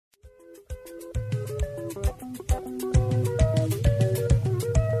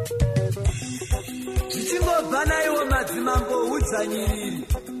vaudzanyiriri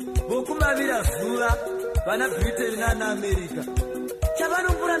vokumavira zuva vana Britain nana America.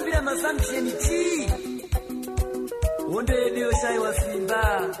 Chavanongorambira masanksheni chii? Hondo yedu yoshayiwa simba.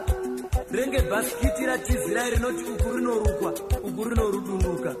 Renge bhasikiti ratizira rinoti uku rinorukwa, uku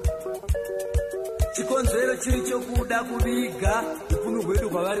rinorudunuka. Chikonzero chiri chokuda kuviga upenyu hwedu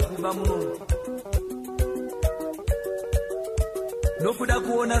hwavari kuba muno. Nokuda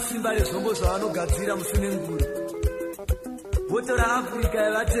kuona simba rezvombo zvavanogadzira musunengura. Votora Afrika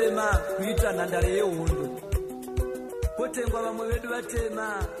yevatema kuita nhandare yehondo. Potengwa vamwe vedu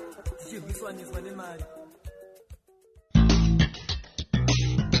vatema tichirwiswaniswa nemari.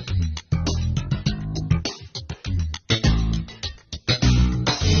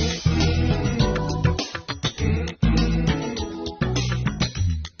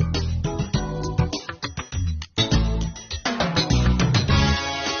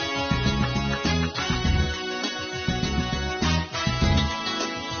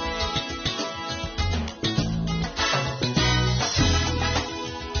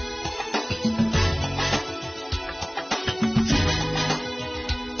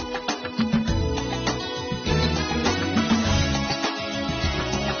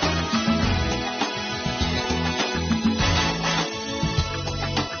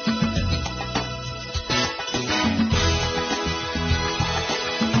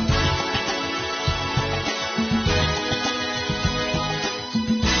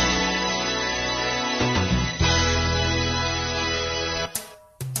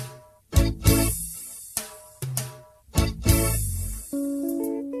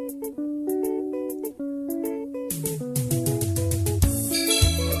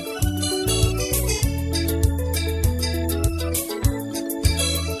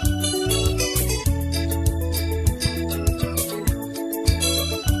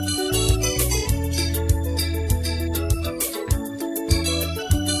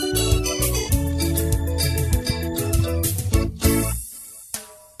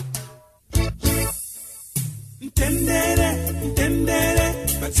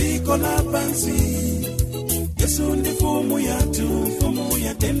 Yesu ndi fumu yatu, fumu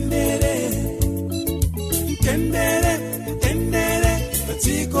ya tendere. Tendere, tendere,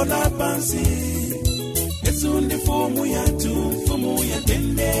 patiko la pansi. Yesu ndi fumu yatu, fumu ya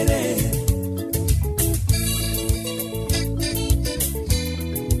tendere.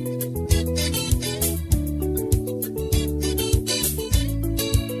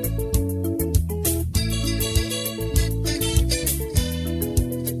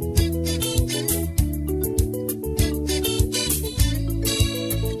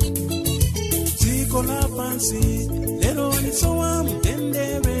 Lero ni sowa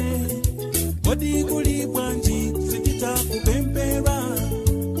mtendere. Odi kulibwanji sikita kupempera.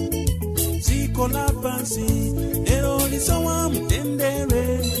 Ziko la pansi. Lero ni sowa mtendere.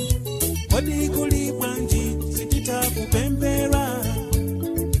 Odi kulibwanji sikita kupempera.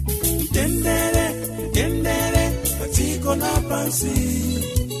 Mtendere, mtendere, ziko la pansi.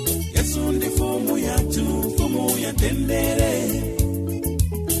 Yesu ndi fumu yatu, fumu ya tendere.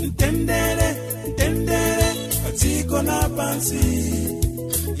 Mtendere, tendere, patiko na pansi.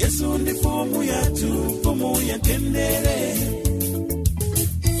 Yesu ndi fumu yatu, fumu ya tendere.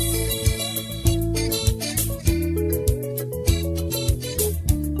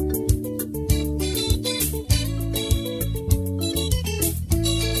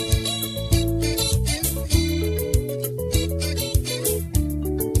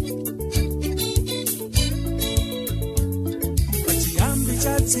 Pachiyambi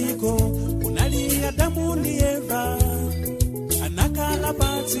chatiko unali Adamu ni Eva, anakala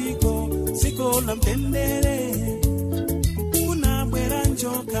patiko siko la mtendere. Kunabwera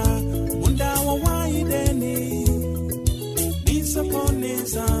njoka munda wa Edeni,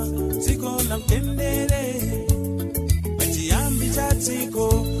 nisokoneza siko la mtendere. Pachiyambi chatiko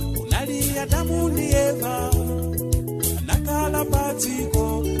unali Adamu ni Eva, anakala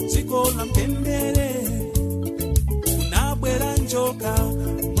patiko siko la mtendere. Kunabwera njoka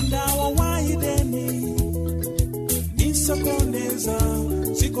munda wa Edeni, nisokoneza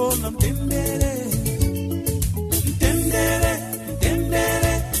siko la mtendere. Mtendere,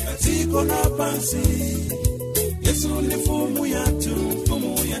 mtendere, siko la pansi. Yesu ni fumu yatu,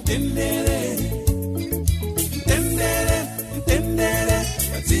 fumu ya tendere. Mtendere, mtendere,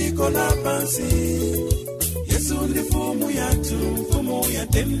 siko la pansi. Yesu ni fumu yatu, fumu ya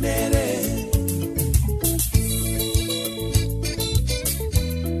tendere.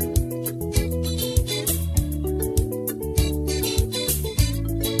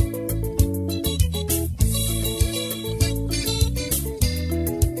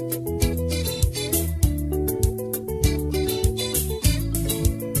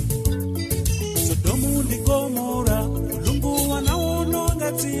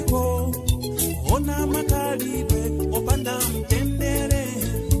 dziko ona makalidwe opanda mtendere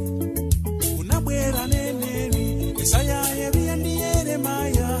unabwera neneri Yesaya Yeremia ndi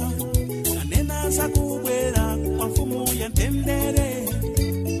Yeremaya nanena za kubwera kwa mfumu ya mtendere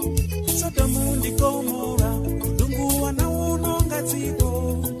Sodomu ndi Gomora Mulungu anaononga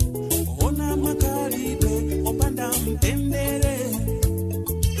dziko ona makalidwe opanda mtendere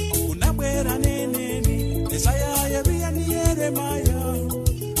unabwera neneri Yesaya Yeremia ndi Yeremaya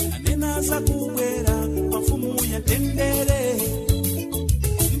nanena za kubwera kwa mfumu ya mtendere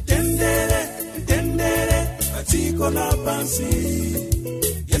mtendere katika la pansi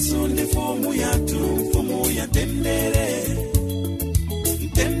Yesu ndi mfumu yatu mfumu ya mtendere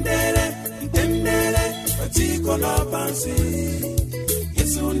mtendere katika la pansi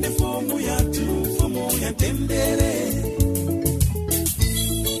Yesu ndi mfumu yatu mfumu ya mtendere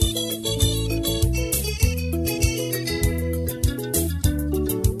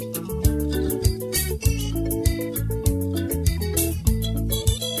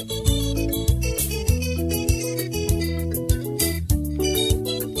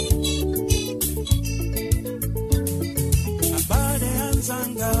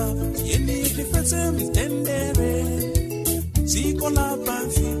mtendere ziko la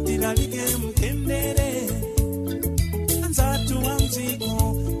pansi tilalike mtendere anzatu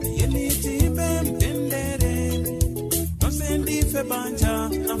amziko yenitipe mtendere nosendife banja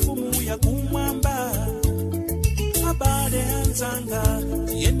na mfumu ya kumwamba abade anzanga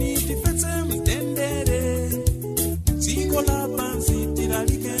yenitife mtendere ziko la pansi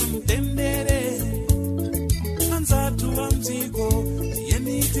tilalike mtendere anzatu amziko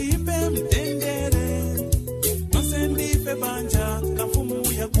yenitipe mtendere nosendife banja na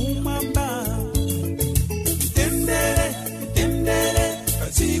mfumu ya kumwamba mtendere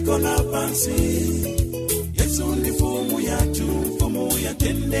katika la pansi Yesu ni mfumu yatu mfumu ya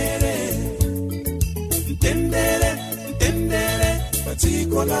mtendere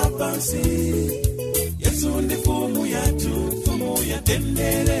katika la pansi Yesu ni mfumu yatu mfumu ya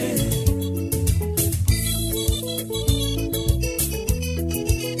mtendere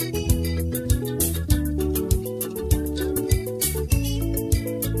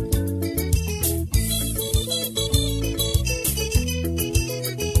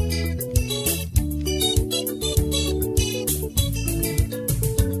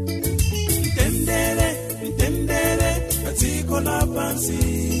la pansi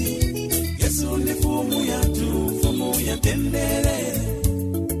Yesu ni mfumu yatu mfumu ya mtendere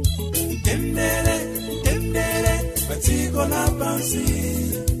katika la pansi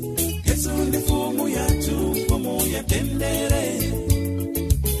Yesu ni mfumu yatu mfumu ya mtendere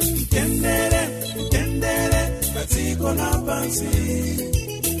katika la pansi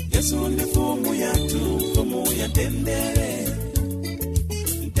Yesu ni mfumu yatu mfumu ya mtendere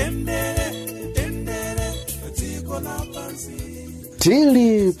katika la pansi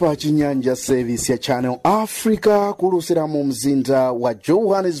Tili pa Chinyanja service ya Channel Africa kulusira mu mzinda wa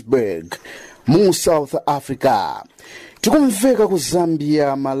Johannesburg mu South Africa. Tikumveka ku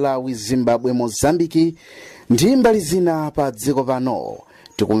Zambia, Malawi, Zimbabwe, Mozambiki ndi mbali zina pa dziko pano.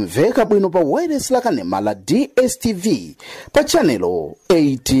 Tikumveka bwino pa wireless lakanema la DSTV pa channel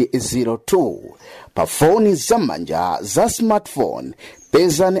 802 pa foni zamanja za smartphone.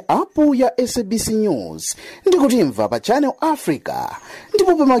 Pezani apu ya SABC News ndikutimva pa Channel Africa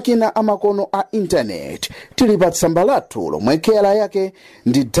ndipo pa makina amakono a internet tili pa tsamba lathu lomwe kela yake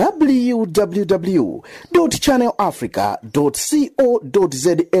ndi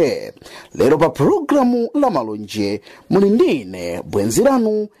www.channelafrica.co.za. Lero pa programu la malonje muli ndine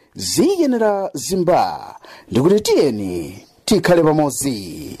bwenziranu Ziyenera Zimba ndikuti tiyeni tikhale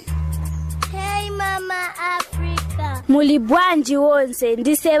pamodzi. Muli bwanji wonse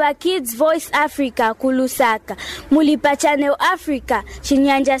ndisewa Kids Voice Africa kulusaka. Muli pa Channel Africa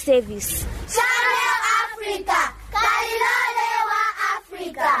Chinyanja service. Channel Africa, Kalilole wa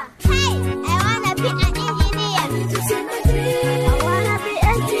Africa. Hey, I wanna be an engineer. I wanna be a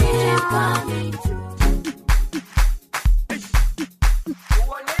teacher.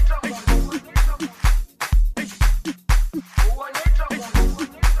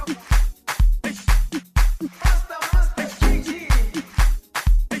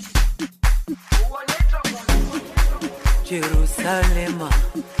 Jerusalema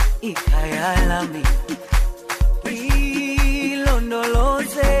ikayalami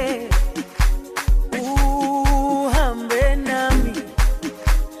ilondoloze uhambe nami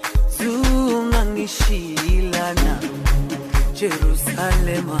zungangishilana.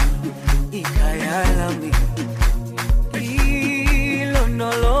 Jerusalema ikayalami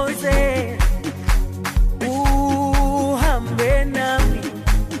ilondoloze uhambe nami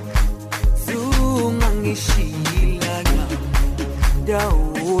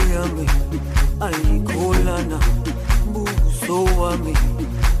dawo yami ayikholana buso wami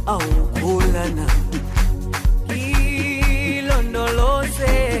awukholana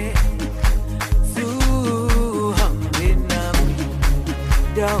ilondoloze suhambe nami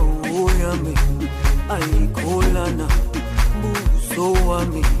dawo yami ayikholana buso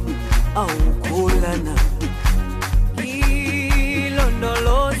wami awukholana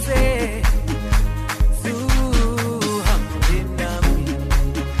ilondoloze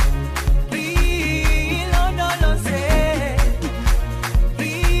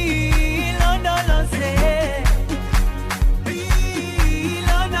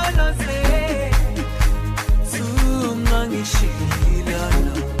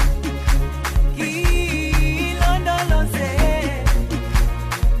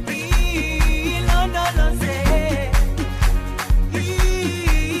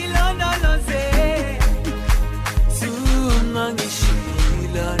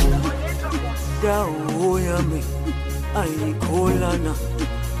dawo yami ayikholana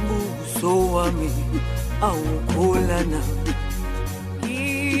buso wami awukholana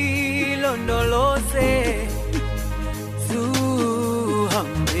ilondoloze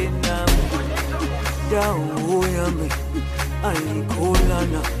suhambe nami dawo yami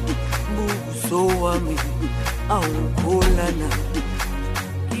ayikholana buso wami awukholana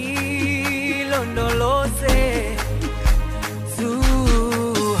ilondoloze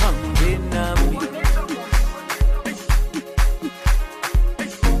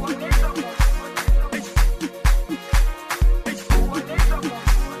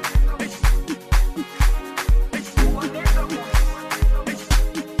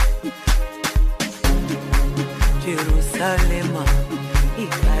Jerusalema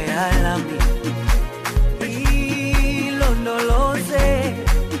ikayalami ilondoloze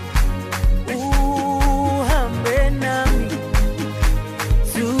uhambe nami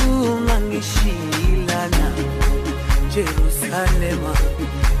zungangishilana Jerusalema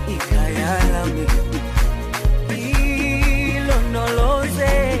ikayalami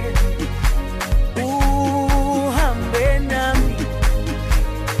ilondoloze uhambe nami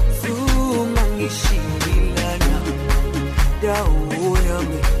zungangishilana dawo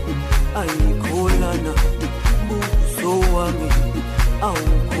yami ayikholana buso wami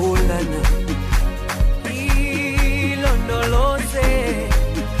awukholana ilondoloze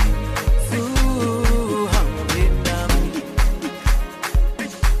suhambe nami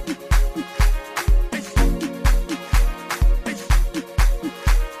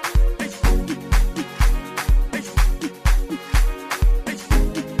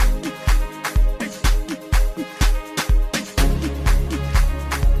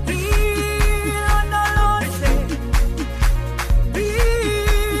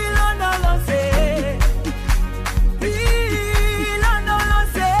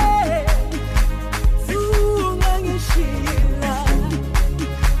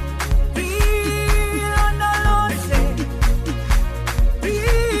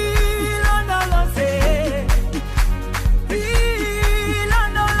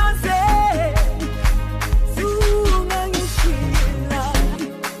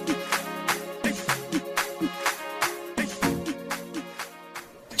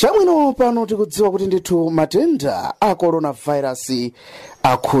Chamwino pano tikudziwa kuti ndithu matenda a coronavirus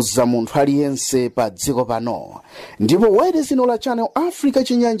akhuza munthu aliyense pa dziko pano. Ndipo wireless ino la Channel Africa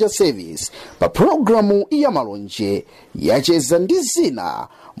Chinyanja Service pa programu ya malonje yacheza ndi zina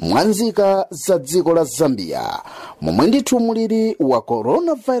mwanzika za dziko la Zambia momwe ndithu muliri wa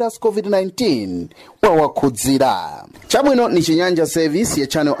coronavirus COVID-19 wakhudzira. Chamwino ni Chinyanja Service ya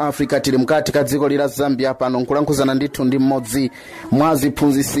Channel Africa tili mkati ka dziko la Zambia pano nkulankhuzana ndithu ndi mmodzi mwa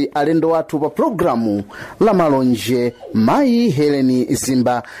aphunzitsi alendo wathu pa programu la malonje Mai Heleni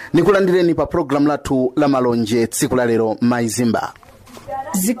Zimba. Nikulandireni pa programu lathu la malonje tsiku la lero Mai Zimba.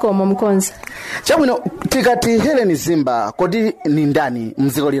 Zikomo mkonza. Chamwino tikati Heleni Zimba kodi ni ndani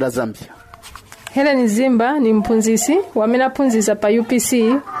mdziko la Zambia? Heleni Zimba ni mphunzitsi wamene aphunzitsa pa UPC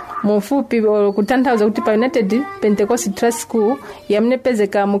mufupi kutanthauza kuti pa United Pentecost Trust School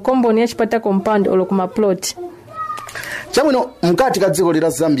yamnepezeka mukomboni ya chipata compound olokuma plot. Chamwino mkati ka dziko la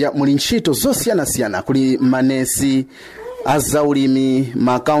Zambia muli ntchito zosiyana-siyana kuli manesi azaulimi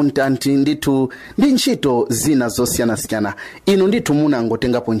accountant ndithu ndi ntchito zina zosiyana-siyana. Inu ndithu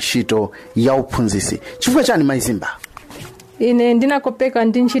munangotengapo ntchito ya uphunzitsi. Chifukwa chani Mai Zimba? Ine ndinakopeka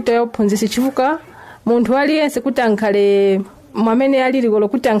ndi ntchito ya uphunzitsi chifukwa munthu aliyense kuti ankhale mwamene alili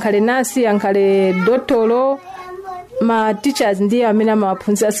kuti ankhale nasi ankhale dotolo ma teachers ndiye amene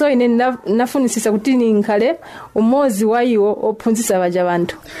amawaphunzitsa. So ine nafunisisa kuti ninkhale umozi wa iwo ophunzitsa baja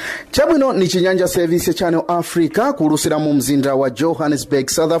bantu. Chabwino ni Chinyanja Service Channel Africa kulusira mu mzinda wa Johannesburg,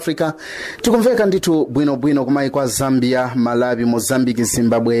 South Africa. Tikumveka ndithu bwino kumaiko a Zambia, Malawi, Mozambique,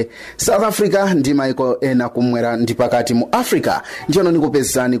 Zimbabwe, South Africa ndi maiko ena kumwera ndi pakati mu Africa. Ndiyono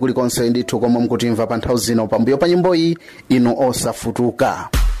nikupezani kulikonse ndithu komwe mkutimva pa nthawi zino pambuyo pa nyimbo iyi inu osafutuka.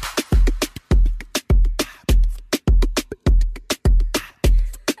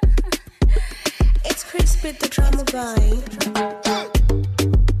 It's Chris with the drama guy.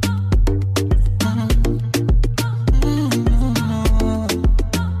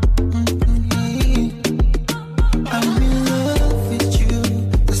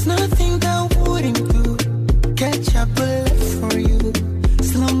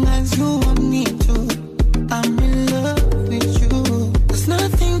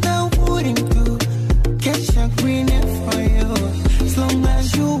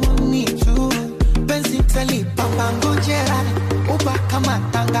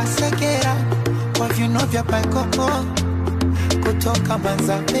 Kutoka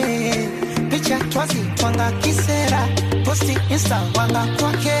Manzabe, picha twazi twanga kisera, posti insta wanga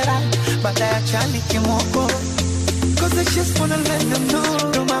kwa kera, badaya chali kimoko. Cause I just wanna let them know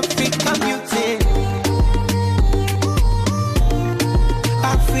I'm African beauty.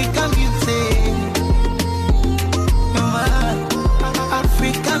 African beauty. You're my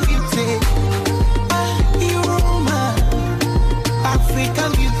African beauty. You're my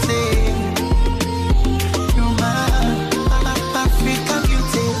African beauty.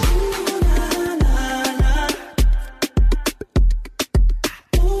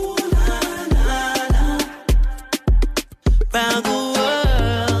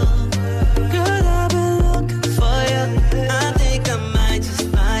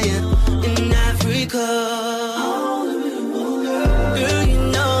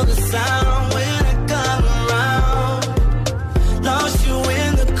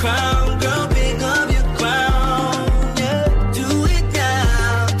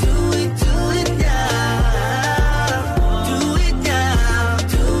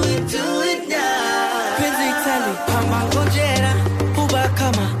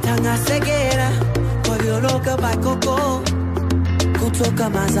 Kutoka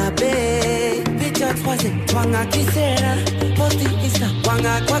Mazabe, picha twaze twanga kisera, posti insta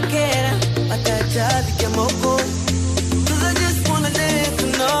wanga kwa kera, bataja bikemoko. Cause I just wanna let you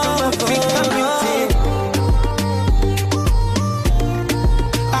know African beauty.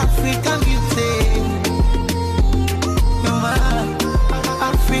 African beauty. You're my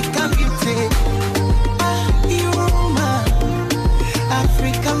African beauty. You're my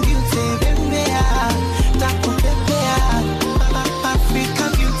African beauty.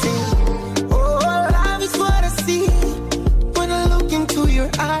 African beauty. Oh, love is what I see when I look into your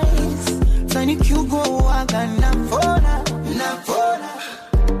eyes. Tiny cute go waga navona.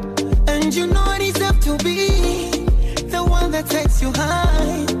 And you know I deserve to be the one that takes you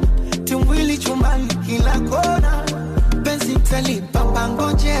high. Tumwili chumbani kila kona. Benzi tali papa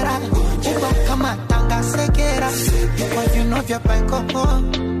ngojera. Uba kama tanga sekera. Kwa vino vya paikoko.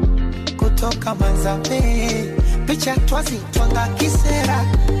 Kutoka Manzabe, picha twazi twanga kisera,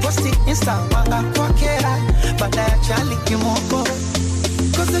 posti insta wanga kwa kera, badaya chali kimoko.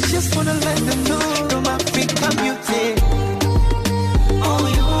 Cause I just wanna let them know I'm African beauty. Oh,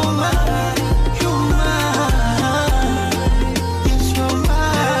 you're mine, yes, you're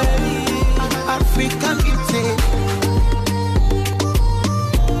mine, African beauty.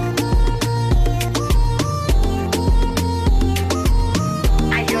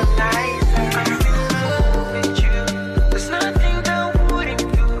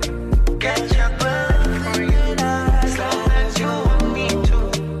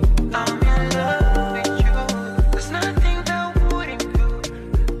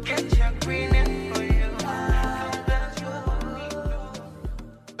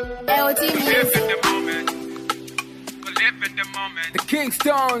 The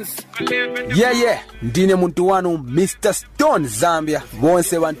Kingstones. Yeah. Ndine muntu wanu Mr. Stone Zambia.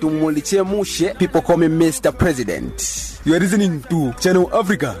 Bonse bantu muliche mushe. People call me Mr. President. You are listening to Channel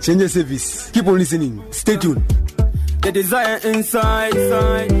Africa Chinyanja Service. Keep on listening. Stay tuned. The desire inside.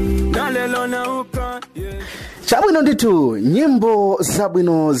 Chabwino ndithu nyimbo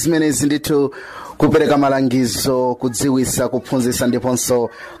zabwino zimenezi ndithu kupereka malangizo, kudziwisa, kuphunzitsa ndiponso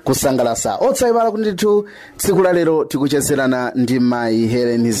kusangalatsa. Otsaiwala kuti ndithu tsiku la lero tikuchezerana ndi Mai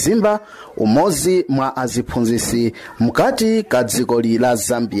Helen Zimba, umodzi mwa aziphunzitsi mkati ka dziko la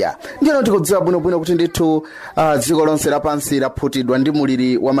Zambia. Ndiyeno tikudziwa bwinobwino kuti ndithu dziko lonse lapansi laphutidwa ndi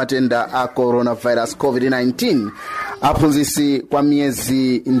muliri wa matenda a coronavirus COVID-19. aphunzitsi kwa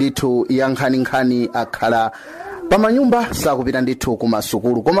miyezi ndithu ya nkhaninkhani akhala pamanyumba sakupita ndithu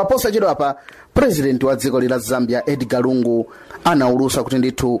kumasukulu. Koma posachedwa apa president wa dziko la Zambia Edgar Lungu anaulusa kuti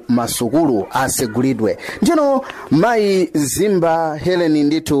ndithu masukulu asegulidwe. Ndino mai Zimba Helen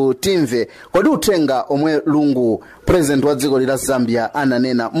ndithu timve kodi uthenga omwe Lungu president wa dziko la Zambia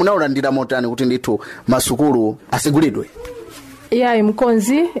ananena munaulandira motani kuti ndithu masukulu asegulidwe? Iya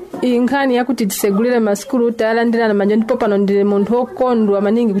mkonzi inkhani yakuti tisegulire masukulu talandira manja ndipo pano ndile munthu okondwa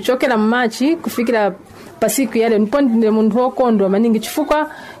maningi kuchokera mmachi kufikira pasiku yale ndipo ndile munthu okondwa maningi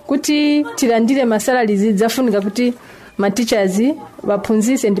chifukwa kuti tilandire masalarizi zafunika kuti teachers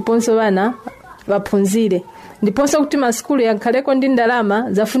vaphunzise ndiponso vana vaphunzire ndiponso kuti masukulu yakhaleko ndi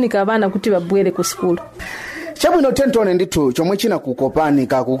ndalama zafunika vana kuti vabwere ku sukulu. Chabwino tentone ndithu chomwe china kukopani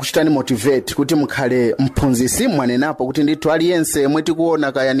kakukuchitani motivate kuti mukhale mphunzisi mwanenapo kuti ndithu aliyense mwe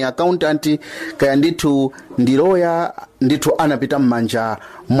tikuona kaya ni accountant kaya ndithu ndi lawyer ndithu anapita mmanja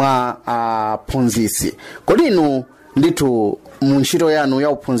mwa aphunzisi. Kodi inu ndithu mu ntchito yanu ya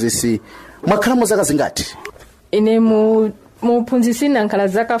uphunzisi mwakhalamo zaka zingati? Ine mu uphunzisi nankhala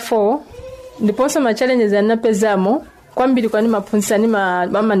zaka 4 ndiponso ma challenges anapezamo kwambiri kwani maphunzisa ni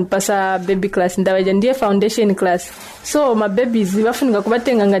mama nipasa baby class ndawaja ndiye foundation class. So ma babies bafunika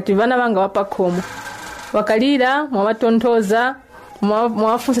kubatenga ngati vana vanga wapakhomo wakalira mwawatonthoza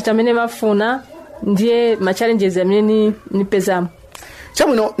mwawafunsa chamene bafuna ndiye ma challenges amene nipezamo.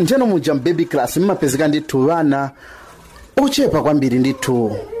 Chabwino njeno muja baby class mmapezeka ndithu vana ochepa kwambiri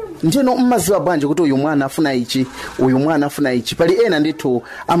ndithu. Njeno mmaziwa bwanje kuti uyu mwana afuna ichi uyu mwana afuna ichi pali ena ndithu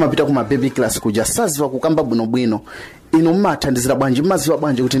amapita ku ma baby class kuja saziwa kukamba bwinobwino. Ino mmathandizira bwanje mmaziwa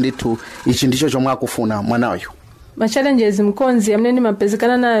bwanje kuti ndithu ichi ndicho chomwe akufuna mwanayo? Ma challenges mkonzi amene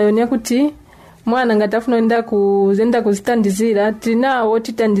mapezekana nayo ni kuti mwana ngati afuna kuzenda kuzitandizira tinawo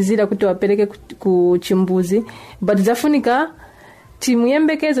titandizira kuti wapereke ku chimbuzi but zafunika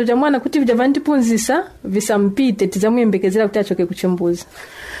timuyembekezo cha mwana kuti vijavandipunzisa visampite tizamuyembekezera kuti achoke ku chimbuzi.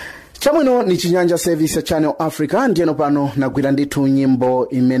 Chabwino ni Chinyanja Service ya Channel Africa ndiyeno pano nagwira ndithu nyimbo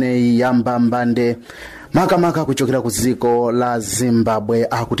imene yamba mbande makamaka kuchokera ku dziko la Zimbabwe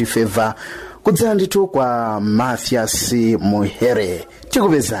akuti Favor kudzera ndithu kwa Mathias Muhere.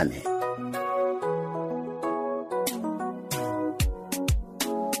 Tikupezani.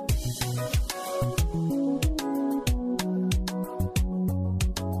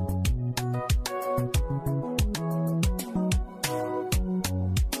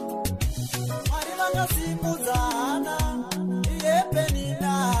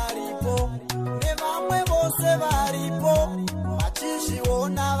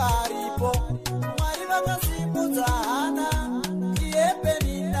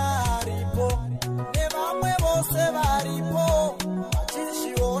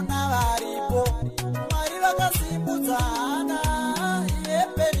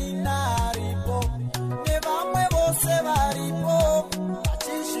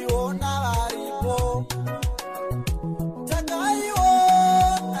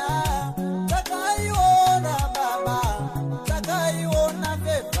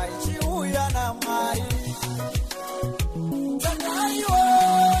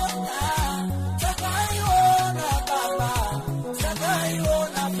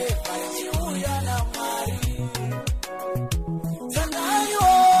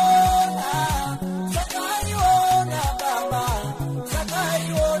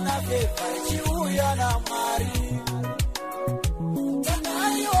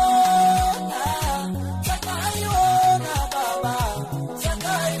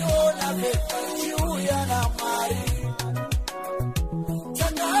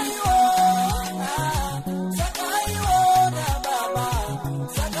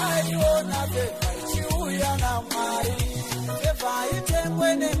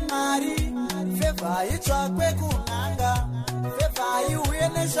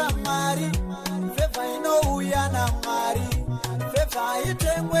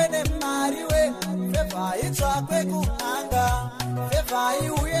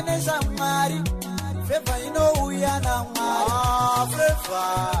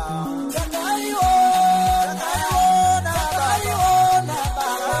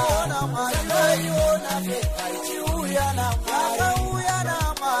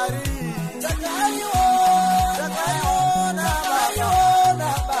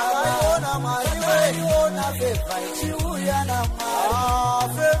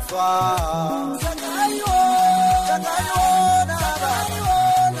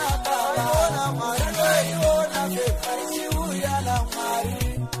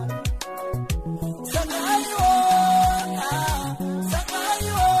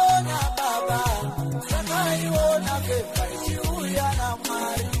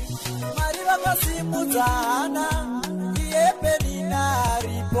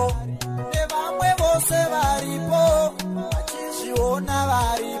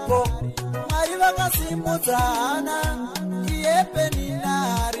 simudzana iye penina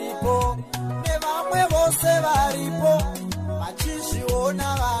aripo nevamwe vose varipo vachizviona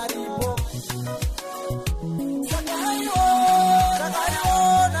varipo takaiona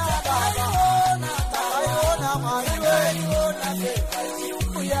Mwari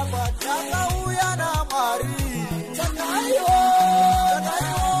uya kwatakauya naMwari takaiona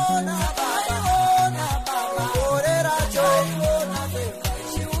gore racho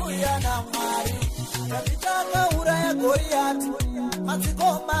chiuya naMwari takitakauraya Goriati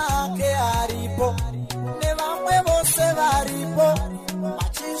madzikoma ake aripo nevamwe vose varipo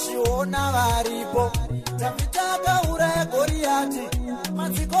vachizviona varipo takitakauraya Goriati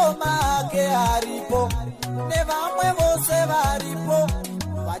madzikoma ake aripo nevamwe vose varipo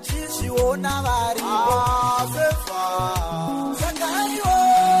vachizviona varipo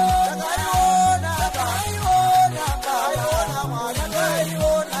takaiona Mwari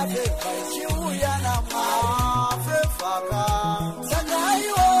chiuya naMwari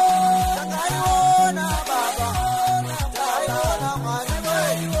takaiona Baba takaiona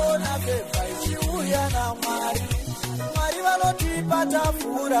Mwari chiuya naMwari Mwari vanotipa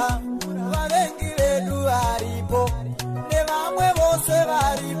tafura vavengi vedu varipo nevamwe vose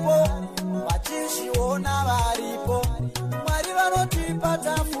varipo vachizviona varipo Mwari vanotipa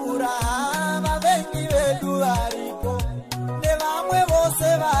tafura vavengi vedu varipo nevamwe vose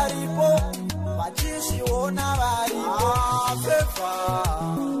varipo vachizviona varipo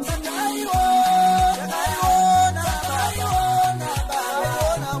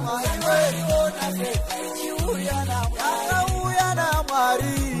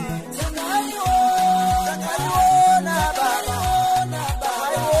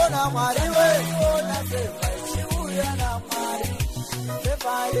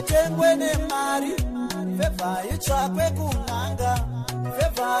itengwe nemari fevha itsvakwe kun'anga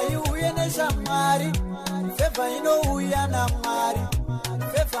fevha iuye neshamwari fevha inouya naMwari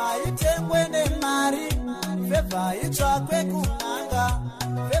fevha itengwe nemari fevha itsvakwe kun'anga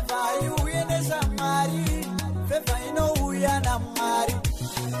fevha iuye neshamwari fevha inouya naMwari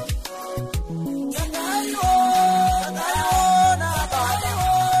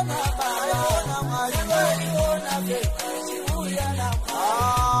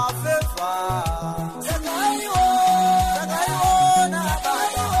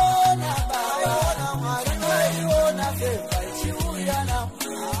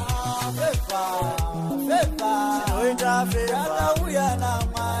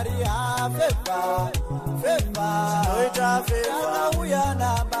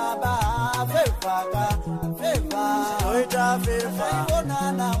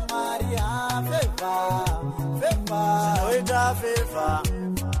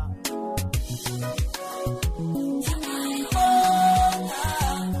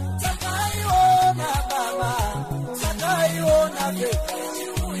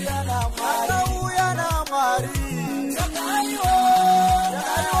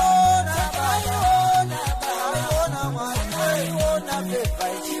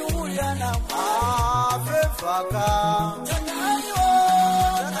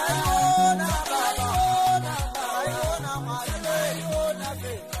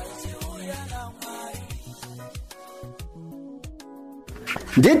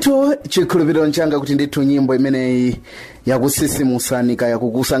ndithu chikhulupiriro nchanga kuti ndithu nyimbo imeneyi yakusisimusani kaya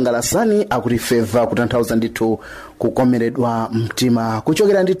kukusangalasani akuti feva kutanthauza ndithu kukomeredwa mtima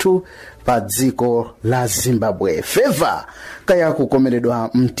kuchokera ndithu pa dziko la Zimbabwe. Feva kaya kukomeredwa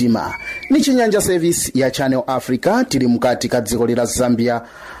mtima ni Chinyanja service ya Channel Africa, tili mkati ka dziko la Zambia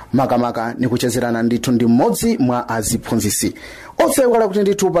makamaka ni kuchezerana ndithu ndi mmodzi mwa aziphunzitsi otsewala kuti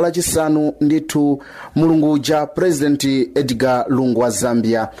ndithu pala chisanu ndithu mulungu ja President Edgar Lungu wa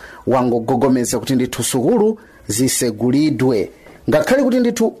Zambia wangogogomeza kuti ndithu sukulu zisegulidwe ngakhale kuti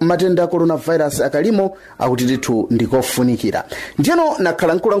ndithu matenda coronavirus akalimo akuti ndithu ndikofunikira. Ndiyeno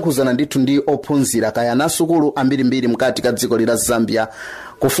nakhala nkulankhuzana ndithu ndi ophunzira kaya na sukulu ambirimbiri mkati ka dziko la Zambia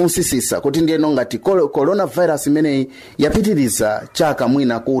kufunsisisa kuti ndiyeno ngati coronavirus imeneyi yapitiriza chaka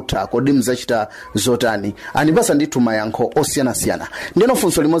mwina kutha kodi mzachita zotani. Anipasa ndithu mayankho osiyanasiyana. Ndiyeno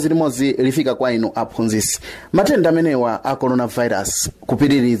funso limodzi lifika kwa inu aphunzitsi, matenda amenewa a coronavirus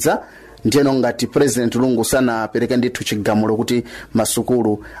kupitiriza ndiyeno ngati President Lungu sana pereka ndithu chigamulo kuti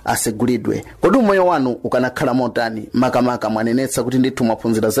masukulu asegulidwe, kodi moyo wanu ukanakhala motani makamaka mwanenetsa kuti ndithu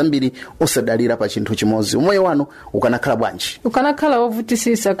mwaphunzira zambiri osadalira pa chinthu chimodzi, umoyo wanu ukanakhala bwanji? Ukanakhala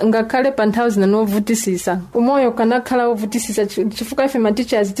wovutisisa ngakhale pa nthawi zina novutisisa. Umoyo ukanakhala wovutisisa chifukwa ife ma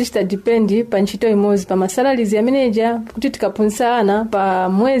teachers tichita depend pa ntchito imodzi pa masalaries ya manager kuti tikaphunzitsa ana pa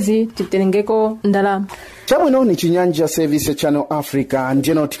mwezi titengeko ndalama. chabwino ni Chinyanja Service Channel Africa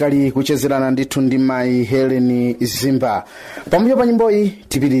ndiyeno tikali kuchezerana ndithu ndi mayi Helen Zimba. Pambuyo pa nyimboyi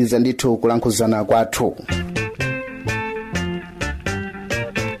tipitiriza ndithu kulankhuzana kwathu.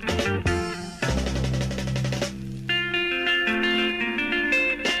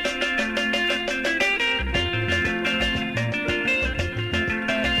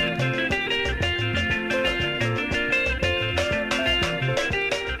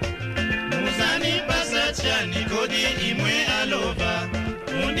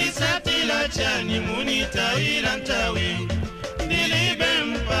 Chani munita ilantawi Nilibe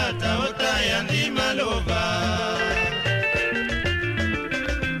mpata otaya ndi malova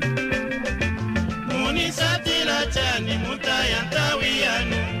Munisatila chani mutaya ntawi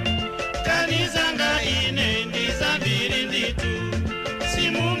yanu Kanizanga ine ndizambiri nditu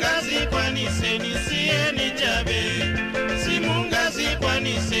Simungazi kwanise nisiye ni jabe Simungazi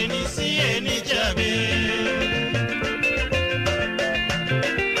kwanise nisiye ni jabe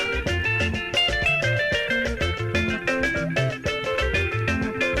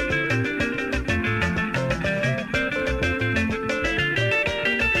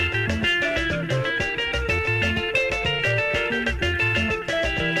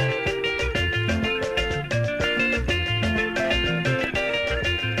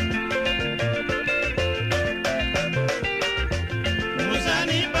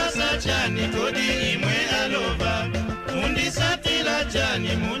Chani kodi imwe alova Undisatila chani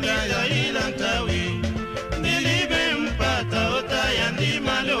munaya ilantawi Nilibe mpata otaya ndi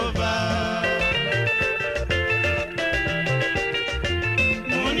malova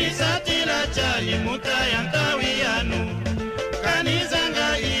Munisatila chani mutaya ntawi yanu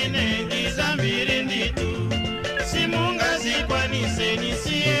Kanizanga ine ndizambiri nditu Simungazi kwanise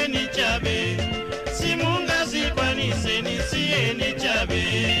nisiye ni chabe Simungazi kwanise nisiye ni chabe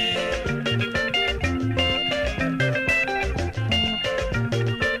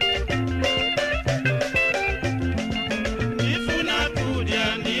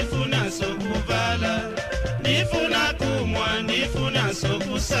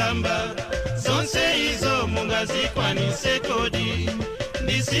Sokusamba zonse izo mungazi kwanise kodi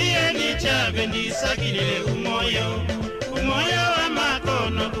Ndisiye ni chabe ndisakile umoyo wa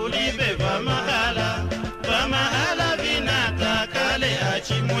makono kulibe vamahala vinata kale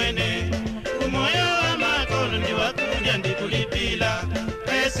achimwene Umoyo wa makono ndi wakuja ndi kulipila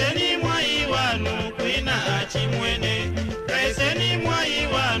Kaeseni mwai wanu kwina achimwene Kaeseni mwai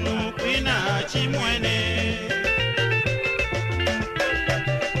wanu kwina achimwene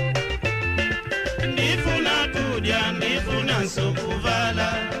Ndifuna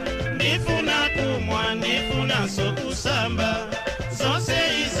sokuvala Ndifuna kumwa Ndifuna sokusamba Zonse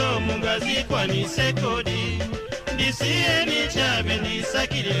izo mungazi kwanise kodi Ndisiye ni chabe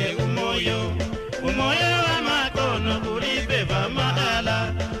ndisakile umoyo wa makono kulibe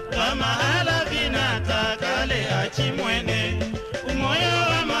vamahala vinata kale achimwene Umoyo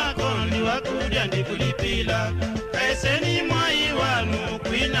wa makono ndi wakuja ndi kulipila Kaeseni mwai wanu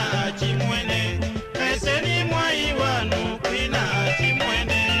kwina achimwene Kaeseni mwai wanu kwina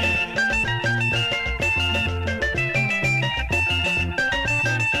achimwene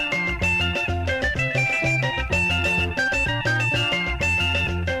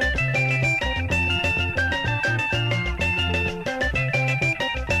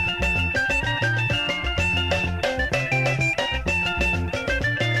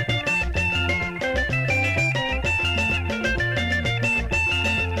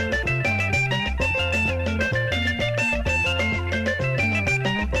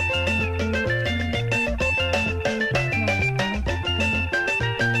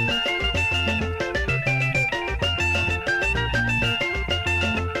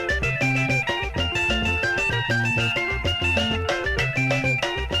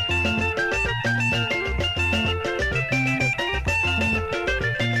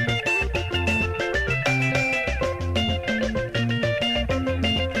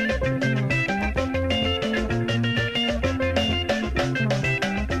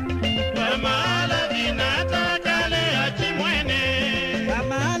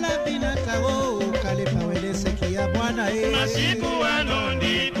Masiku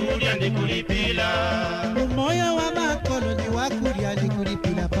wanondi kulia ndi kulipila Umoyo wa makono ni wakulia ndi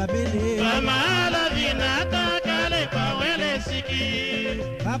kulipila pabele Pamala vinata kale pawele siki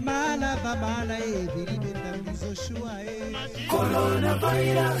Pamala vilibenda ulizoshua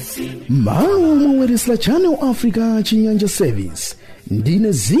Coronavirus Malo mweresla Channel Africa Chinyanja Service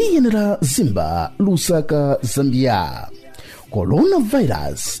ndine ziyenera Zimba Lusaka Zambia.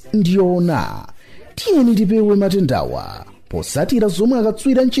 Coronavirus ndiona tiyeni tipewe matendawa posatira zomwe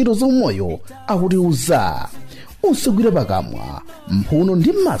akatswira ntchito zaumoyo akutiuza. Usagwire pakamwa, mphuno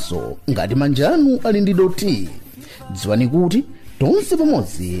ndi m'maso ngati manja anu ali ndi doti. Dziwani kuti tonse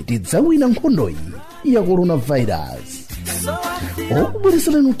pamodzi tidzawina nkhondoyi ya coronavirus.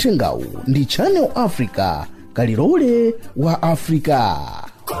 Okubweretserani uthengawu ndi Channel Africa, kalilole wa Africa.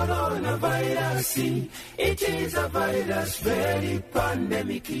 Coronavirus, it is a virus, very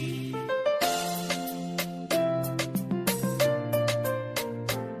pandemic.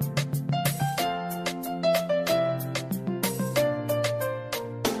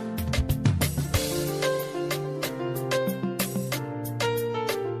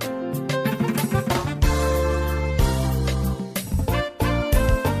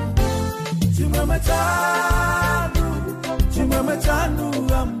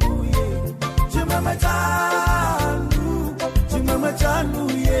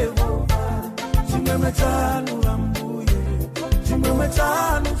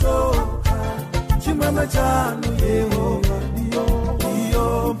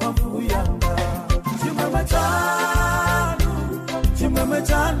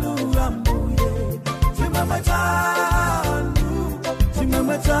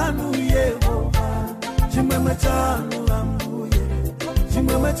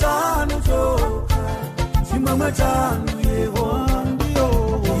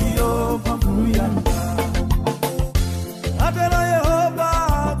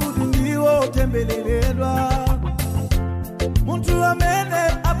 Muntu amene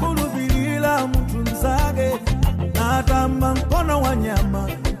akulupirira muntu mzake natama mkono wa nyama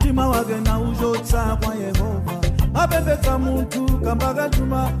mtima wake na uchotsa kwa Yehova. Apembedza muntu kamba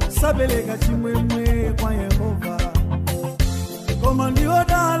kachuma sapeleka chimwemwe kwa Yehova. Koma ndiwo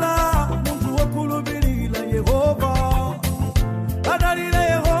dala muntu wokulupirira Yehova. Adalira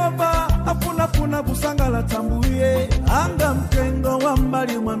Yehova afunafuna kusangalatsa Mbuye. Anga mtengo wa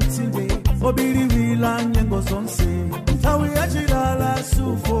mbali mwa mtsinje obilivila nyengo zonse. Nthawi ya chilala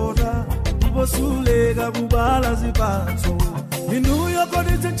sufota ndipo suleka kubala zipatso. Inuyo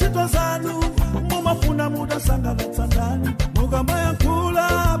kodi ntchito zanu mumafuna mutasangalatsa ndani?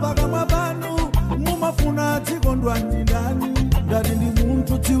 Mukamayankhula pakamwa panu mumafuna tikondwa ndi ndani? Ngati ndi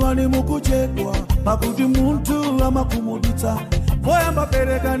munthu dziwani mukuchedwa, pakuti munthu amakhumudwitsa. Poyamba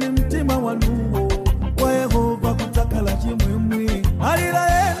perekani mtima wanuwo kwa Yehova kudzakhala chimwemwe. Alira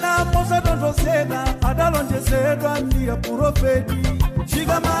ena mosatonthozeka adalonjezedwa ndi aprofeti.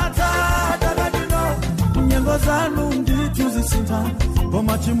 Chikamata takatino nyengo zanu ndithu zisintha,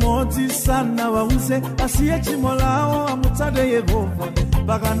 koma chimodzi sanawawuze asiye tchimo lawo amutsate Yehova.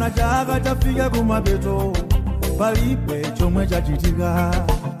 Pakana chaka chafika kumapeto palibe chomwe chachitika.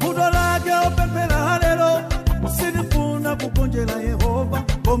 Kuto lake opemphera lero sitifuna kugonjera Yehova,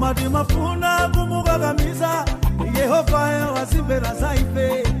 koma timafuna kumukakamiza Yehova wazimvera za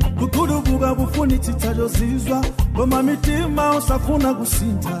ife. Kukhulupirika kufunitsitsa chozizwa, koma mitima osafuna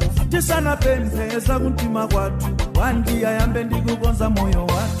kusintha. Tisanapemphe kumtima kwathu wandi ayambe ndi kukonza moyo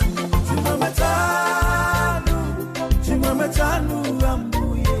wathu. Chimwemwe chanu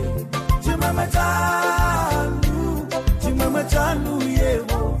Ambuye, chimwemwe chanu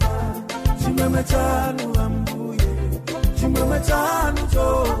Yehova, chimwemwe chanu Ambuye, chimwemwe chanu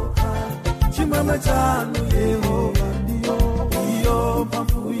choka, chimwemwe chanu Yehova ndiyo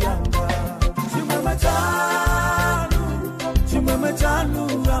mphamvu yanga. Chimwemwe chanu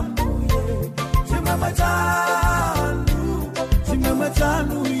Ambuye, chimwemwe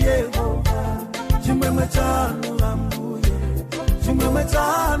chanu Yehova, chimwemwe chanu Ambuye, chimwemwe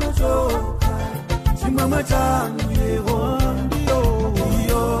chanu choka, chimwemwe chanu Yehova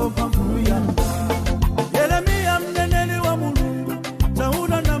ndiyo mphamvu yanga. Yeremia mneneri wa Mulungu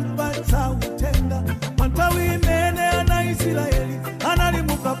Daudi nampatsa uthenga pa nthawi imene ana Israeli anali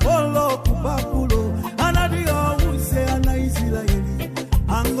mukapolo ku Babulo. Anati awuze ana Israeli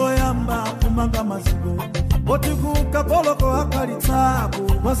angoyamba kumanga maziko, poti ku kapolo akalitsako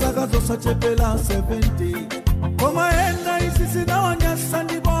kwa zaka zosachepera 70. Koma ena izi zinawanyasa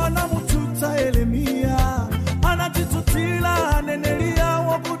ndipo anamutsutsa Yeremiya. Anatitsutsira aneneri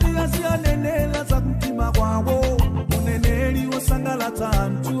awo kuti aziyanenera za kumtima kwawo. Uneneri wosangalatsa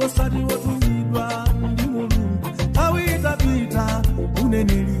anthu osati wotumidwa ndi Mulungu. Nthawi itapita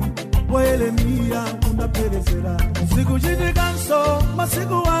uneneri wa Yeremiya unapherezera. Zikuchitikanso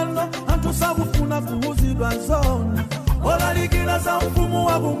masiku ano anthu sakufuna kuwuzidwa zona. Olalikira za mfumu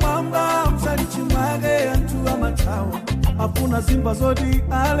wakumwamba msalichi mwake anthu amathawa. Afuna zimba zoti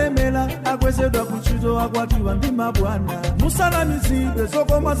alemera akwezedwa kuntchito akwatiwa ndi mabwana. Musanamizidwe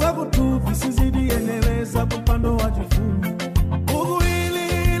zokoma zakuthupi sizidiyenereza kupando wa chifumu. Buku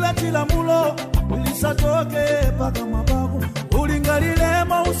ili la chilamulo lisachoke pakamwa pako,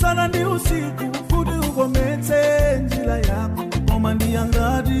 usiku futi ukometse njira yako koma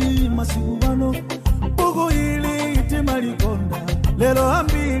ndiyangati masiku ano buku ili itima likonda lero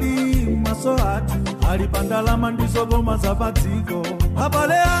ambiri maso atu alipandalama ndizo boma za padziko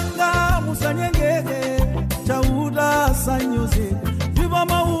abale anga musanyengeke chauta sanyozeka viva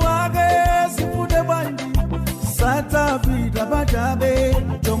mau ake sifute bwanji satapita pachabe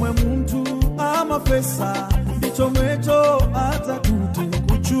chomwe munthu amafesa ndichomwecho adzatute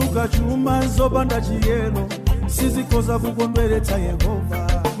kuchuka chuma zopanda chiyero sizikoza kukondweretsa Yehova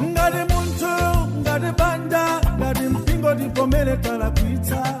ngati munthu ngati banda ngati mpingo tipomere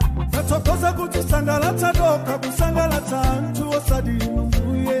talakwitsa tatsokoza kuti sangalatsa toka kusangalatsa anthu osati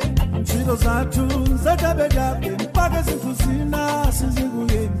mbuye ntchito zathu zachabechabe mpaka zinthu zina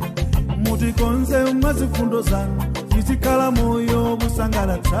sizikuyenda mutikonze mwazifundo zanu tizikhala moyo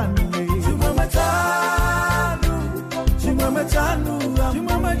kusangalatsani chimwemwe chanu chimwemwe chanu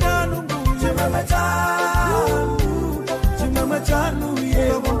chimwemwe chanu chimwemwe chanu chimwemwe chanu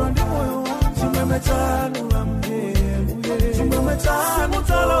yekondwa ndi moyo chimwemwe chanu ambuye chimwemwe chanu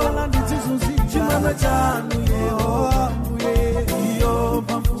mudzalola ndizizunzika chimwemwe chanu Yehova iyo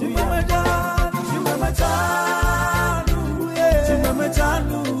pamfuya chimwemwe chanu chimwemwe chanu chimwemwe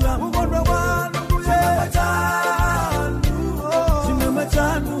chanu ukondwa kwanu chimwemwe chanu chimwemwe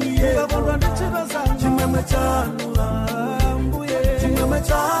chanu yekondwa ndi ntchito zanu chimwemwe chanu ambuye chimwemwe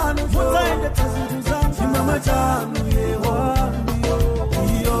chanu mudzaendetsa zinthu zanu chimwemwe chanu Yehova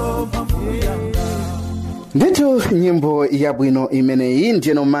iyo pamfuya ndithu nyimbo yabwino imeneyi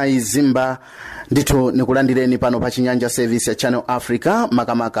ndiyeno mayi Zimba ndithu nikulandireni pano pa Chinyanja service ya Channel Africa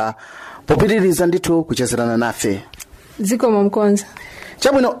makamaka popitiriza ndithu kuchezerana nafe zikomo mkonza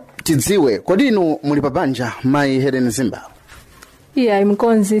chabwino tidziwe kodi inu muli pabanja mayi Helen Zimba iya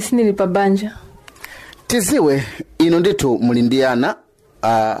mkonzi sinili pabanja tidziwe inu ndithu muli ndi ana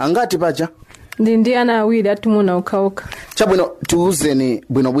angati paja ndi ana awiri atumuna ukauka chabwino tiuzeni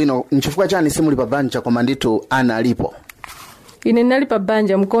bwinobwino nchifukwa chani simuli pabanja koma ndithu ana alipo ine nali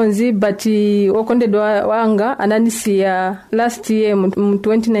pabanja mkonzi but okondedwa wanga anandisiya last year mu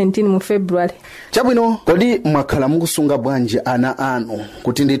 2019 mu February chabwino kodi mwakhala mukusunga bwanji ana anu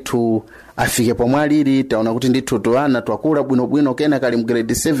kuti ndithu afike pomwe alili taona kuti ndithu toana twakula bwinobwino kena kali mu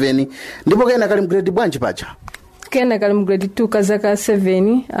grade 7 ndipo kena kali mu grade bwanji paja kena kali mu grade 2 kazaka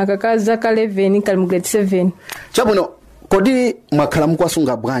 7 akakaza ka 11 kali mu grade 7 chabwino kodi mwakhala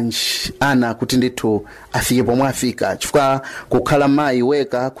mukwasunga bwanji ana kuti ndithu afike pomwe afika chifukwa kukhala mayi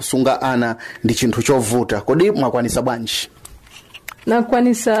weka kusunga ana ndi chinthu chovuta kodi mwakwanisa bwanji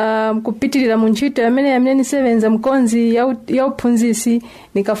nakwanisa kupitirira mu ntchito yamene nisevenza mkonzi ya uphunzisi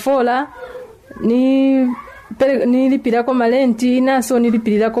nikafola nilipirako malenti naso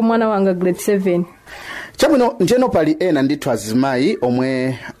nilipirirako mwana wanga grade 7 chabwino njeno pali ena ndithu azimayi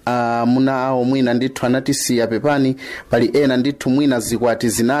omwe muna awo mwina ndithu anatisiya pepani pali ena ndithu mwina zikwati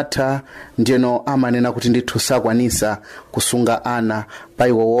zinatha njeno amanena kuti ndithu sakwanisa kusunga ana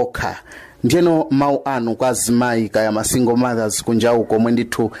paiwo wokha njeno mau anu kwa azimayi kaya masingle mothers kunjawu komwe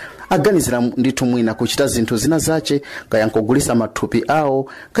ndithu aganizira ndithu mwina kuchita zinthu zina zache kaya nkugulisa mathupi awo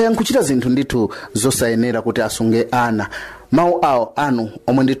kaya nkuchita zinthu ndithu zosayenera kuti asunge ana mau awo anu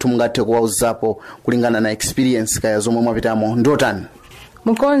omwe ndithu mungathe kuwauzapo kulingana na experience kaya zomwe mwapitamo ndotani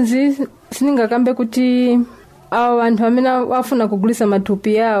mkonzi siningakambe kuti awo anthu amene wafuna kugulisa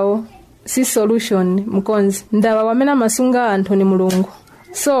mathupi yawo si solution mkonzi ndawa wamene masunga anthu ni Mulungu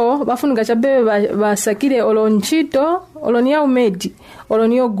so bafunika chabe basakire olo ntchito olo ni umedi olo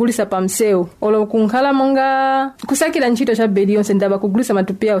ni ogulisa pamseu olo kunkhala monga kusakira ntchito chabe yonse ndaba kugulisa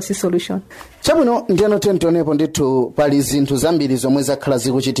mathupi yawo si solution chabwino ndiyano tentonepo ndithu pali zinthu zambiri zomwe zakhala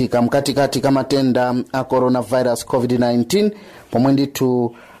zikuchitika mkatikati ka matenda a coronavirus COVID-19 pomwe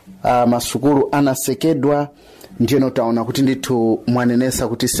ndithu masukulu anasekedwa ndiyeno taona kuti ndithu mwanenesa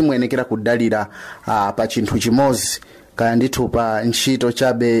kuti simuyenekera kudalira pa chinthu chimozi kaya ndithu pa ntchito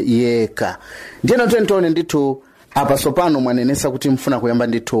chabe yeka ndiyeno tentone ndithu apa sopano mwanenesa kuti mfuna kuyamba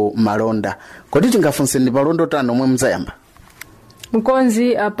ndithu malonda kodi tingafunse ndi malondo tano omwe mzayamba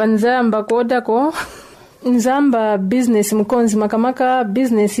mkonzi apa nzayamba kodako nzamba business mkonzi makamaka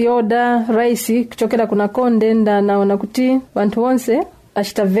business yoda rice kuchokera kuna konde ndanaona kuti wanthu wonse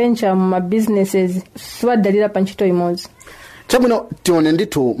achita venture mu businesses siwadalira pa ntchito imodzi chabwino tione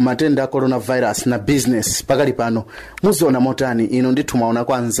ndithu matenda coronavirus na business pakali pano muziona motani ino ndithu maona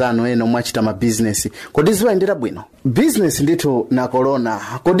kwa anzano eno mwachita ma business kodi ziwayendera bwino business ndithu na corona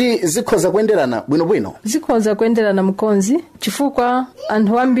kodi zikhoza kuenderana bwinobwino? Zikhoza kuenderana mkonzi chifukwa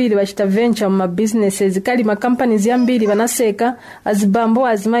anthu ambiri bachita venture mu businesses kali ma companies ambiri banaseka azibambo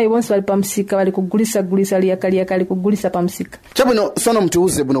azimayi bonse bali pamsika bali kugulisa liyakali kugulisa pamsika. Chabwino sono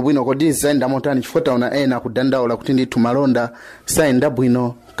mtiuze bwinobwino kodi zaenda motani chifukwa una ena kudandaula kuti ndithu malonda saenda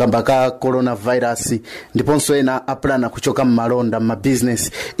bwino kamba ka coronavirus ndiponso ena aplana kuchoka mmalonda ma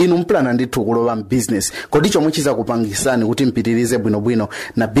business inu mplana ndithu kulowa mu business kodi chomwe chiza kupangisani kuti mpitirize bwinobwino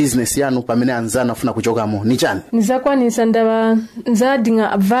na business yanu pamene anzana afuna kuchokamo ni chani? Nizakwanisa ndaba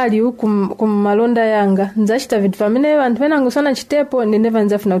nzadinga value kum malonda yanga nzachita vitu pamene anthu ena ngosana chitepo ndineva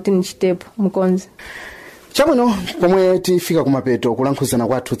nzafuna kuti ni chitepo mkonzi. Chabwino pomwe tifika kumapeto kulankhuzana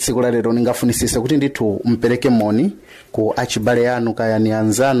kwathu tsiku la lero ningafunisise kuti ndithu mpereke moni ku achibale yanu kayani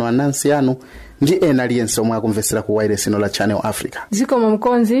anzano anansi yanu ndi ena aliyense omwe akumvesera ku wireless ino la Channel Africa. Zikomo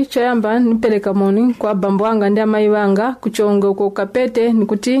mkonzi choyamba nipereka moni kwa bambo wanga ndi amayi wanga kuchongo ku Kapete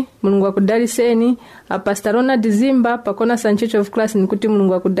nikuti Mulungu akudaliseni, a Pastor Ronald Zimba pakona San Church of Christ nikuti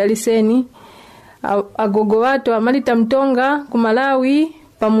Mulungu akudaliseni, agogo watu amalita mtonga ku Malawi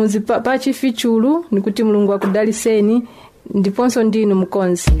pamuzi pachi fichulu nikuti Mulungu akudaliseni ndiponso ndinu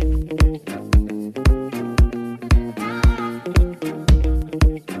mkonzi.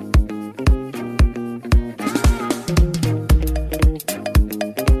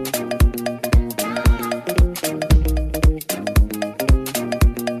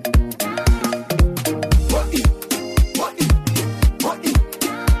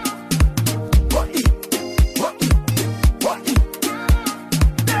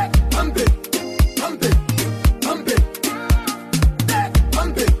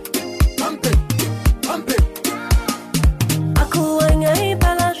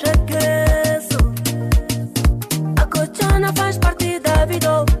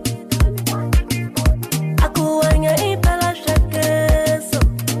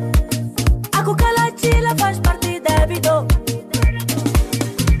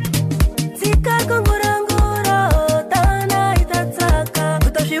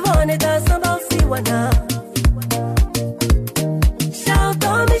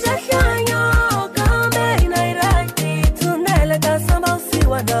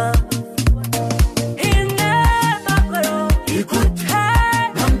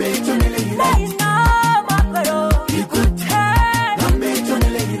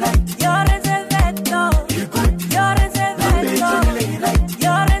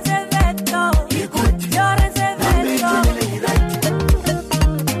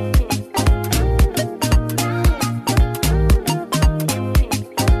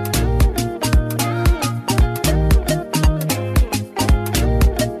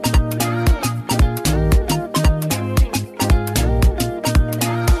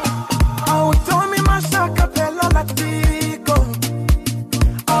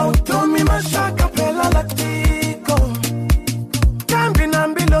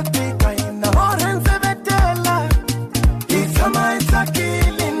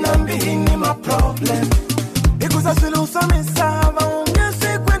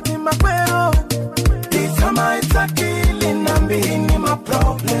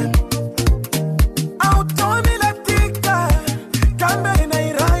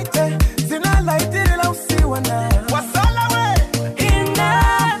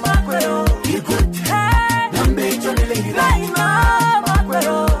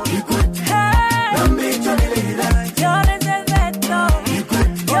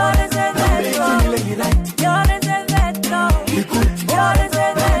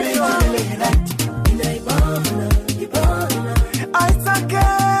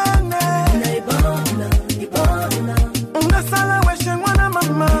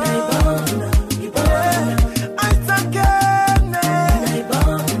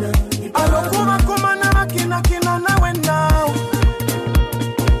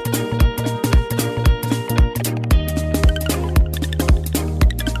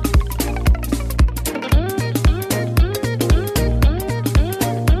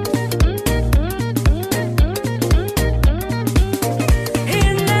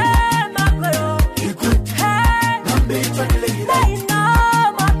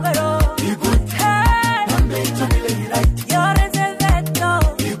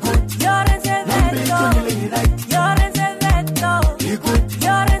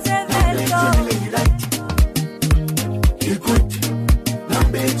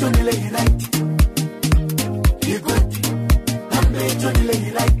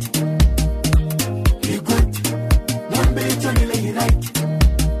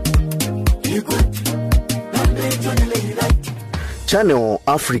 Channel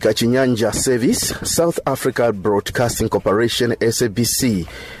Africa Chinyanja Service, South Africa Broadcasting Corporation SABC.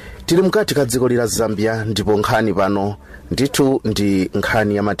 Tili mkati ka dziko la Zambia ndipo nkhani pano ndithu ndi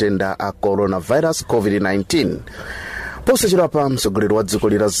nkhani ya matenda a coronavirus COVID-19. Posachedwa pa mtsogoleri wa dziko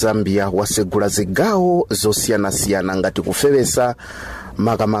la Zambia wasegula zigawo zosiyana-siyana ngati kufewesa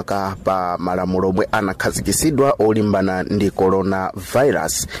makamaka pa malamulo omwe anakhazikitsidwa olimbana ndi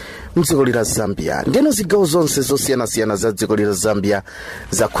coronavirus mdziko la Zambia. Ndeno zigawo zonse zosiyana-siyana za dziko la Zambia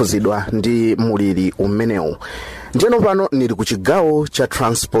zakhuzidwa ndi muliri umenewu. Ndeno pano nili ku chigawo cha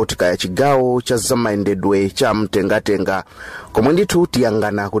transport kaya chigawo cha zamayendedwe cha mtengatenga komwe ndithu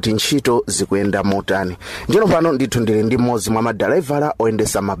tiyangana kuti ntchito zikuyenda motani. Ndeno pano ndithu ndili ndi mmodzi mwa madalaivala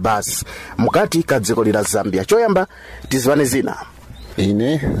oyendesa mabasi mukati ka dziko la Zambia. Choyamba tizwane zina.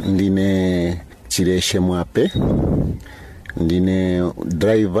 Ine ndine Chileshe Mwape, ndine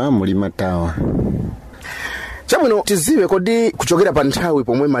driver mulima tawa. Chabwino tiziwe kodi kuchokera pa nthawi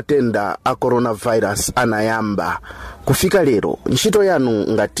pomwe matenda a coronavirus anayamba kufika lero ntchito yanu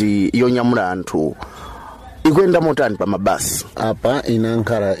ngati yonyamula anthu ikuyenda motani pa mabasi? Apa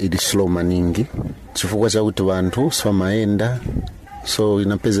inankhala ili slow maningi chifukwa chakuti vanthu samaenda, so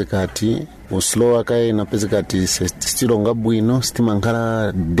inapezeka ati uslow akaye inapezeka ati stilonga bwino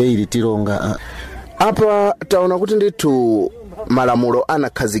stimankhala daily tilonga. Apa taona kuti ndithu malamulo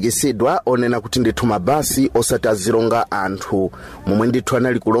anakhazikitsidwa onena kuti ndithu mabasi osatazilonga anthu momwe ndithu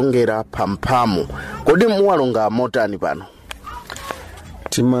anali kulongera pamphamu. Kodi muwalonga motani pano?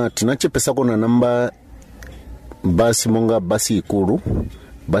 Tinachepesa kona namba basi monga basi ikulu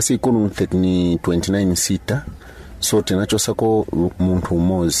ni 29 sita, so tinachosako munthu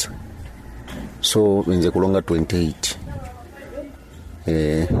umozi, so wenze kulonga 28.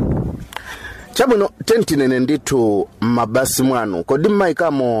 Chabwino tentinene ndithu mabasi mwanu kodi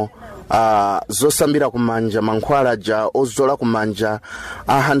mmaikamo zosambira kumanja, mankhwala ja ozola kumanja,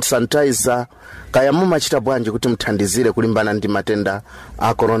 hand sanitizer, kaya mumachita bwanji kuti mthandizire kulimbana ndi matenda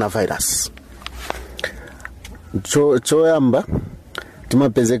a coronavirus? Choyamba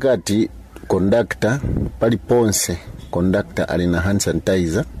timapezeka ati conductor pali ponse conductor alina hand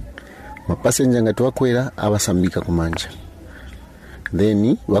sanitizer, mapassenger ngati wakwera abasambika kumanja,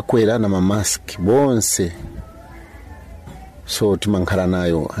 then wakwera na mamask bonse, so timankhala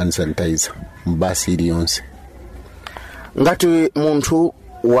nayo hand sanitizer mbasi iliyonse. Ngati munthu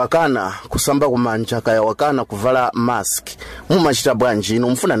wakana kusamba kumanja kaya wakana kuvala mask mumachita bwanji? Ino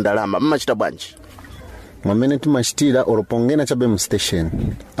mfuna ndalama mumachita bwanji? Mwamene timachitira oropongena chabe mu station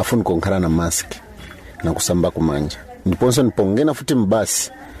afuni konkhala na mask na kusamba kumanja, ndiponso nipongena futi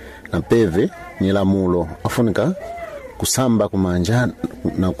mbasi na peve ni lamulo afunika kusamba kumanja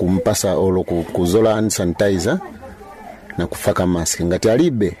na kumpasa olo kuzola hand sanitizer na kufaka mask. Ngati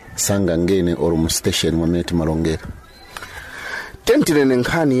alibe sanga ngene olo mu station mwamene timalongera. Tentinene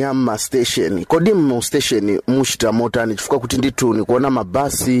nkhani ya ma station, kodi mu station muchita motani chifukwa kuti ndithu nikuona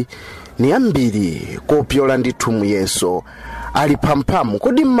mabasi ni ambiri kopyola ndithu muyeso ali pamphamu,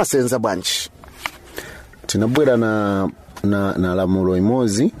 kodi mmasenza bwanji? Tinabwera na lamulo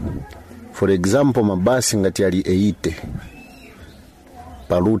imozi. For example, mabasi ngati ali 80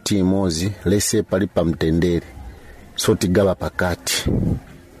 paluti imozi lese pali pa mtendere, so tigawa pakati.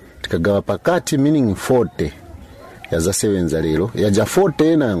 Tikagawa pakati meaning 40 yaza sevenza lero, yaja 40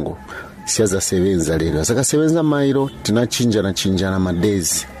 enango siyaza sevenza lero, saka sevenza mailo tinachinjana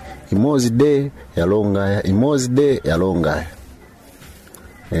madezi, imozi de yalongaya, imozi de yalongaya.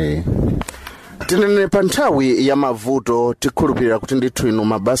 Tinene pa nthawi ya mavuto tikhulupirira kuti ndithu inu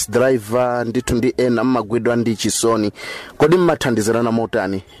mabus driver ndithu ndi ena mmagwidwa ndi chisoni, kodi mmathandizirana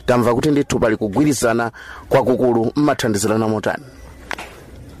motani? Tamva kuti ndithu pali kugwirizana kwakukulu, mmathandizirana motani?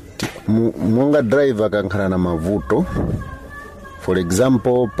 Monga driver kankhala na mavuto, for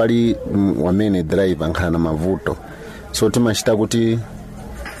example pali wamene driver ankhala na mavuto, so timachita kuti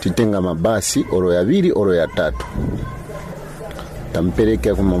titenga mabasi oro ya 2 oro ya 3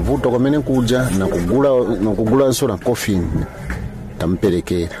 tamperekea ku mavuto kwamene kuja na kugula nso na coffin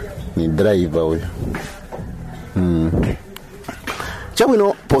tamperekera ni driver uyo.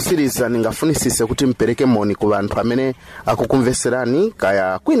 Chabwino posiriza ningafunisise kuti mpereke moni ku banthu amene akukumveserani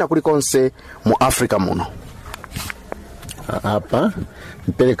kaya kwina kulikonse mu Africa muno. Apa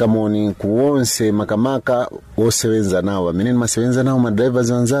mpereka moni kuwonse makamaka osebenza nawo amene masebenza nawo ma drivers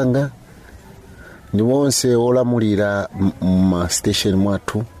wanzanga, ni wonse olamulira ma station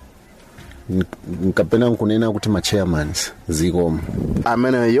mwathu, nkapena nkunena kuti ma chairmans zikomo.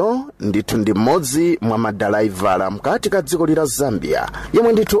 Ameneyo ndithu ndi mmodzi mwa madalaivala mkati ka dziko lila Zambia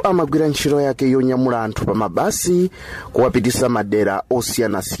yemwe ndithu amagwira ntchito yake yonyamula anthu pa mabasi kuwapitisa madera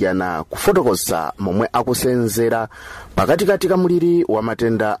osiyanasiyana kufotokoza momwe akusenzera pakatikati ka muliri wa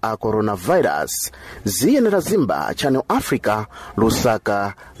matenda a coronavirus. Ziyenera Zimba, Channel Africa,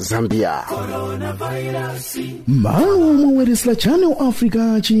 Lusaka, Zambia. Malo mweresla Channel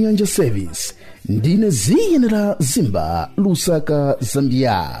Africa Chinyanja Service ndine Ziyenera Zimba, Lusaka,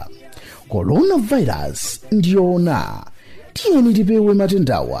 Zambia. Coronavirus ndiona tiyeni tipewe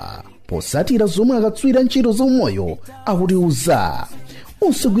matendawa posatira zomwe akatswira ntchito za umoyo akutiuza.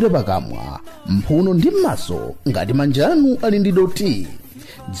 Usagwire pakamwa, mphuno ndi m'maso ngati manja anu ali ndi doti.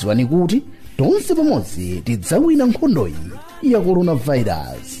 Dziwani kuti tonse pamodzi tidzawina nkhondoyi ya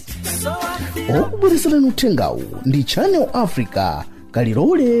coronavirus. Okubwereserani uthengawu ndi Channel Africa,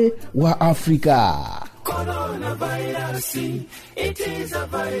 kalilole wa Africa. Coronavirus, it is a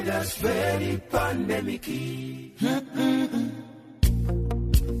virus very pandemic.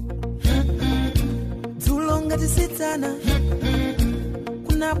 Tulonga tisitana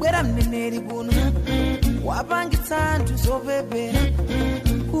kunabwera mneneri kuno wapangitsa anthu zopepera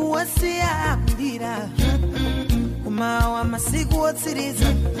kuwasiya akulira kumawa masiku otsiriza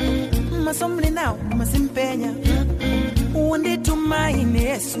masomli nawo masimpenya unditumaine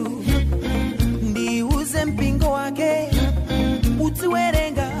Yesu ndiuze mpingo wake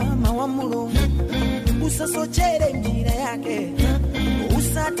uziwerenga mawu a Mulungu usasochere njira yake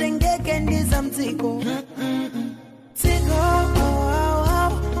usatengeke ndiza mdziko dziko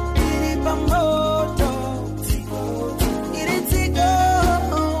ili pamoto ili dziko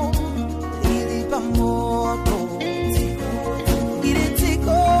ili pamoto ili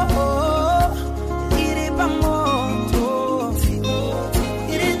dziko ili pamoto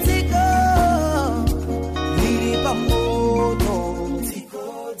ili dziko ili pamoto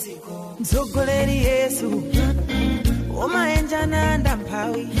mtsogoleri Yesu omaenjana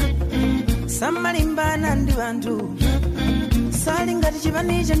ndamphawi samalimbana ndi anthu sali ngati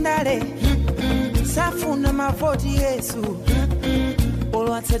chipani cha ndale safuna mavoti Yesu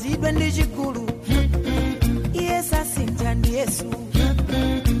olo atsatidwe ndi chigulu iye sasintha ndi Yesu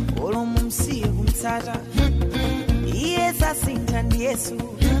olo mumsiye kumtsata iye sasintha ndi Yesu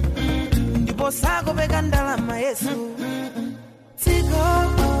ndipo sakopeka ndalama Yesu dziko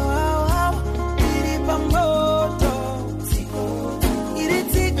ili pamoto ili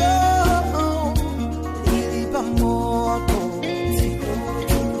dziko ili pamoto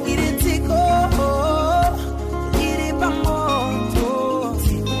ili dziko ili pamoto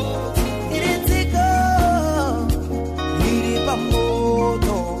ili dziko ili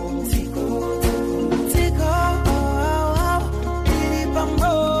pamoto dziko ili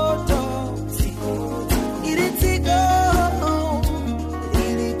pamoto ili dziko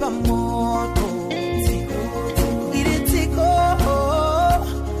ili pamoto ili dziko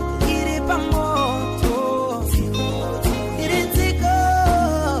ili pamoto ili dziko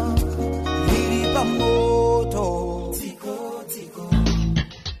ili pamoto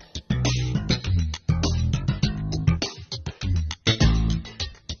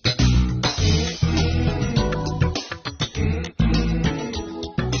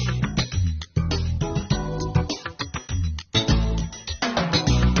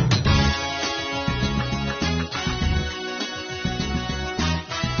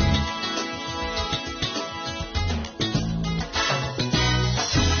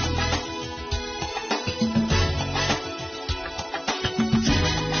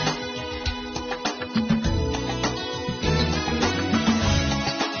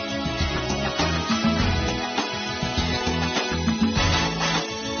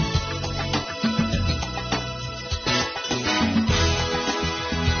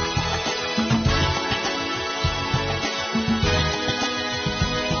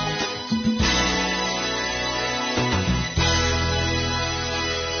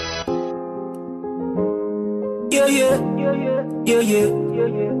yeah.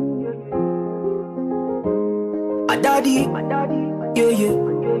 Adadi, yeah.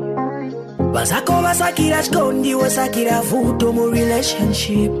 Basako basakira chikondi wasakira vuto mu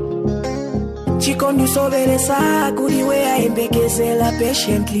relationship. Chikondi soberesa kuriwe aembekezela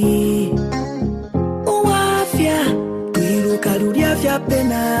patiently. Uwafya, kwiruka ludia vya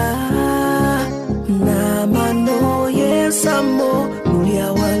pena. Na mano yesamo.